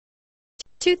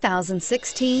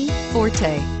2016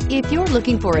 Forte. If you're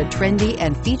looking for a trendy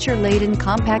and feature-laden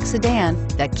compact sedan,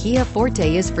 the Kia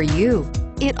Forte is for you.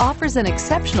 It offers an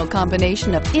exceptional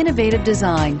combination of innovative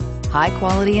design,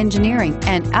 high-quality engineering,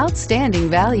 and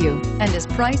outstanding value, and is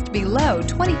priced below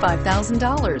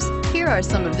 $25,000. Here are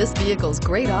some of this vehicle's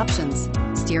great options: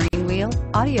 steering wheel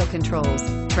audio controls,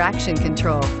 traction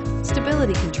control,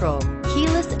 stability control,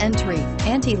 keyless entry,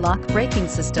 anti-lock braking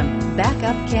system,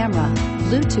 backup camera,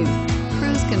 Bluetooth,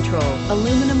 cruise control,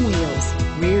 aluminum wheels,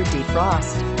 rear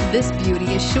defrost. This beauty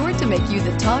is sure to make you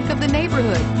the talk of the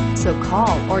neighborhood. So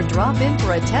call or drop in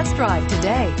for a test drive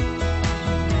today.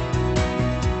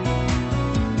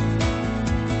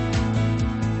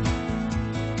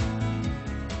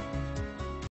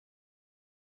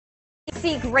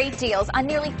 See great deals on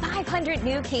nearly 500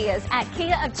 new Kias at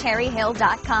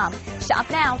KiaofCherryHill.com. Shop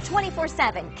now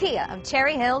 24/7,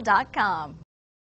 KiaofCherryHill.com.